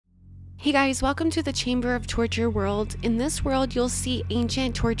Hey guys, welcome to the Chamber of Torture world. In this world, you'll see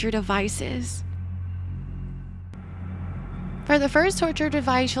ancient torture devices. For the first torture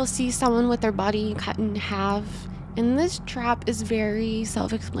device, you'll see someone with their body cut in half. And this trap is very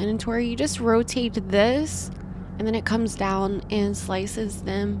self-explanatory. You just rotate this, and then it comes down and slices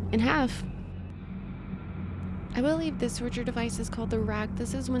them in half. I believe this torture device is called the rack.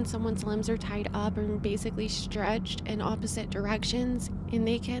 This is when someone's limbs are tied up and basically stretched in opposite directions, and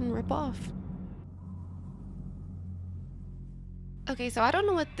they can rip off. Okay, so I don't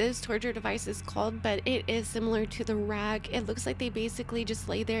know what this torture device is called, but it is similar to the rack. It looks like they basically just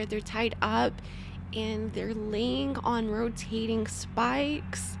lay there, they're tied up, and they're laying on rotating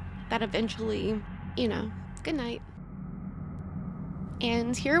spikes that eventually, good night.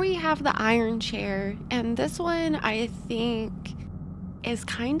 And here we have the iron chair, and this one I think is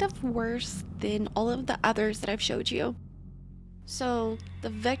kind of worse than all of the others that I've showed you. So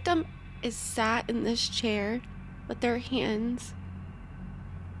the victim is sat in this chair with their hands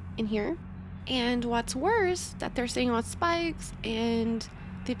in here, and what's worse, that they're sitting on spikes and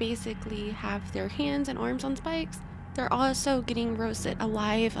they basically have their hands and arms on spikes. They're also getting roasted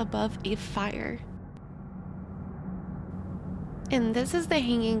alive above a fire. And this is the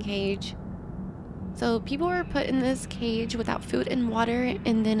hanging cage. So people were put in this cage without food and water,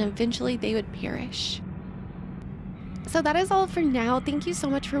 and then eventually they would perish. So that is all for now. Thank you so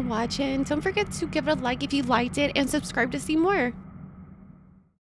much for watching. Don't forget to give it a like if you liked it and subscribe to see more.